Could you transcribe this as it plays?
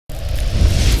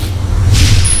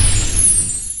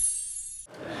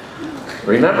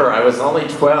Remember, I was only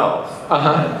 12.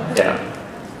 Yeah.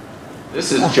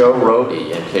 This is Joe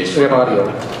Rohde, in case you have audio.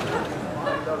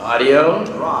 Audio?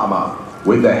 Drama.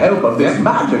 With the help of this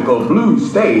magical blue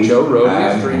stage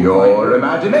and your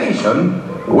imagination,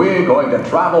 we're going to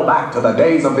travel back to the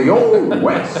days of the Old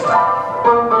West.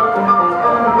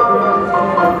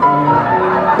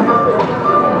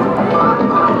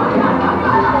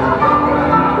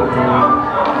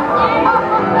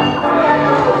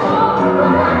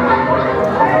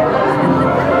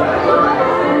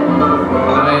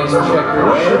 Nice checker.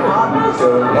 What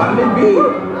will it be?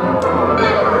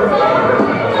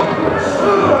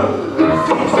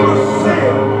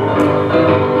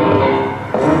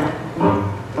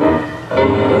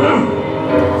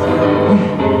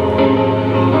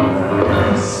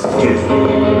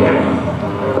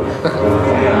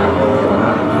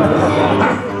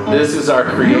 This is our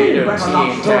creative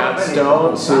team, Tad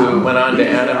Stones, who went on to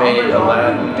animate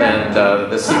Aladdin and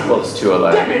the sequels to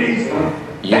Aladdin.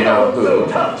 You know who.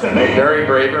 Barry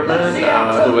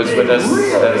Braverman, who was with us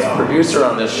as producer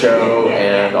on this show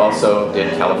and also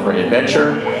did California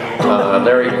Adventure.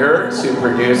 Larry Gertz, who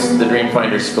produced the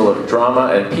Dreamfinder School of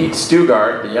Drama, and Pete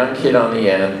Stugart, the young kid on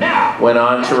the end, went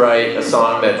on to write a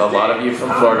song that a lot of you from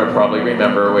Florida probably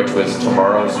remember, which was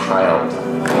Tomorrow's Child.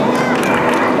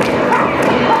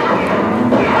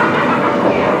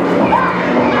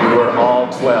 We were all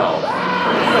 12.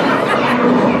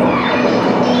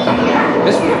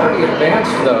 This was pretty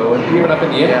advanced, though, even up in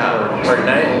the yeah, for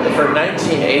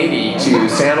 1980 to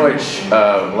sandwich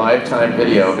lifetime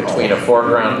video between a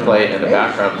foreground plate and a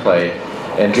background plate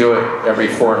and do it every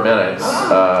 4 minutes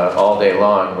all day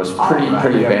long was pretty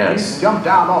advanced.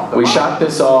 We shot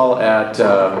this all at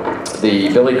the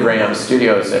Billy Graham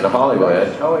Studios in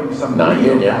Hollywood,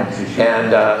 non-union,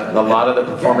 and a lot of the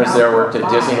performers there worked at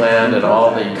Disneyland, and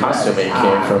all the costuming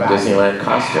came from Disneyland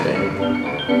costuming.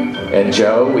 And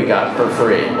Joe, we got for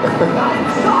free.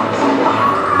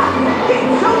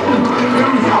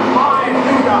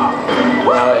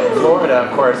 Now in Florida,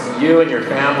 of course, you and your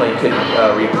family could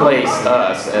replace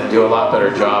us and do a lot better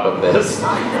job of this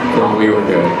than we were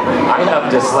doing. I have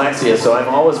dyslexia, so I'm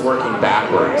always working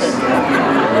backwards.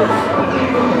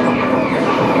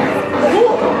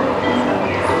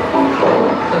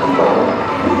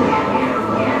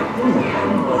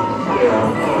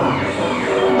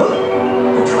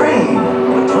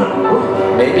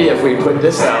 Maybe if we put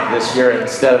this out this year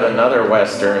instead of another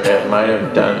Western, it might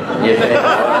have done, you think?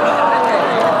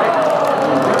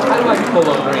 I like the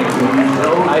Lone Ranger.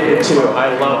 I did too.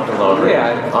 I love the Lone Ranger.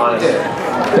 Yeah, honestly.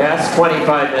 Best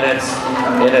 25 minutes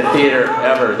in a theater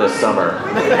ever this summer.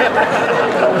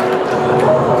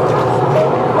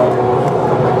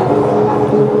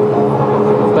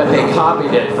 But they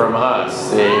copied it from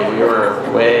us. See, we were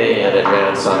way in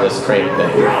advance on this crane thing.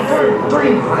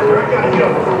 Dreamfinder, I gotta go.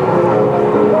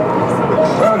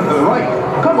 Turn to the right.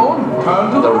 Come on,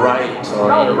 turn to the right.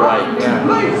 Or the right. Yeah.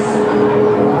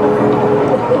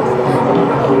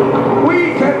 We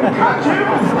can catch him.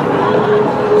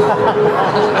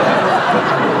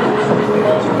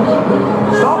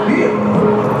 Stop here.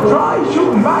 Try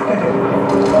shooting back at him.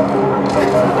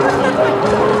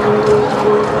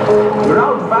 You're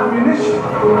out of ammunition,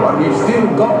 but you've still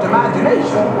got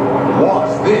imagination.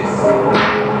 Watch this.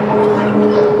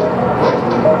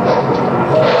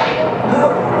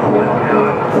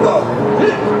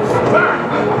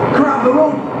 Grab the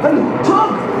rope and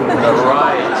tug.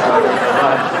 Right.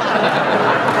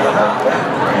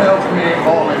 Help me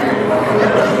haul him in.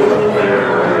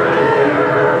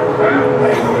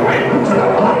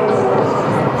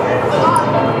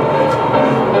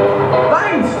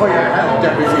 Thanks for your help,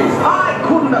 deputies. I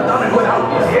couldn't have done it without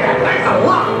you. Yeah, thanks a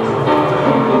lot.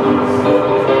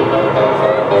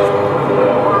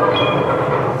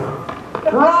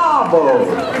 Bravo!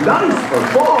 Nice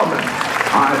performance.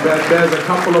 I bet there's a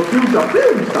couple of future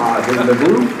film stars in the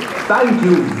group. Thank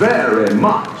you very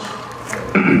much.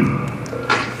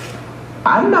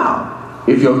 And now,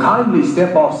 if you'll kindly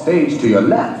step off stage to your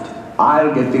left,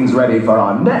 I'll get things ready for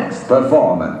our next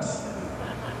performance.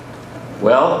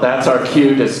 Well, that's our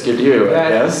cue to skidoo, I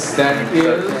guess. That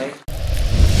is...